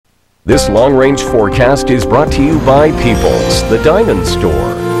This long-range forecast is brought to you by Peoples, the Diamond Store.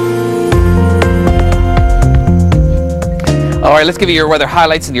 All right, let's give you your weather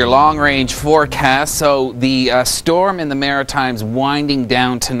highlights and your long-range forecast. So the storm in the Maritimes winding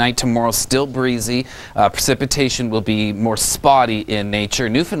down tonight, tomorrow, still breezy. Precipitation will be more spotty in nature.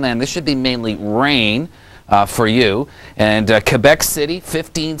 Newfoundland, this should be mainly rain for you. And Quebec City,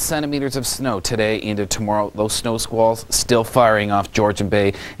 15 centimeters of snow today into tomorrow. Those snow squalls still firing off Georgian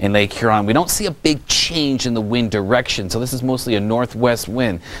Bay and Lake Huron. We don't see a big change in the wind direction, so this is mostly a northwest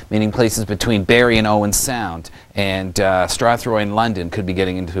wind, meaning places between Barrie and Owen Sound. And Strathroy and London could be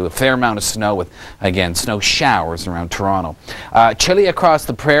getting into a fair amount of snow with, again, snow showers around Toronto. Chilly across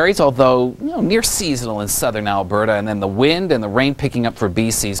the prairies, although near seasonal in southern Alberta, and then the wind and the rain picking up for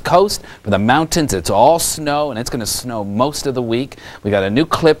BC's coast. For the mountains, it's all snow, and it's going to snow most of the week. We got a new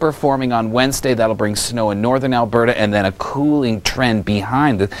clipper forming on Wednesday. That'll bring snow in northern Alberta, and then a cooling trend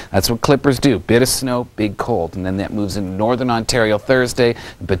behind it. That's what clippers do. Bit of snow, big cold, and then that moves into northern Ontario Thursday,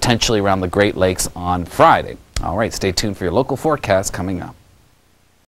 and potentially around the Great Lakes on Friday. All right, stay tuned for your local forecast coming up.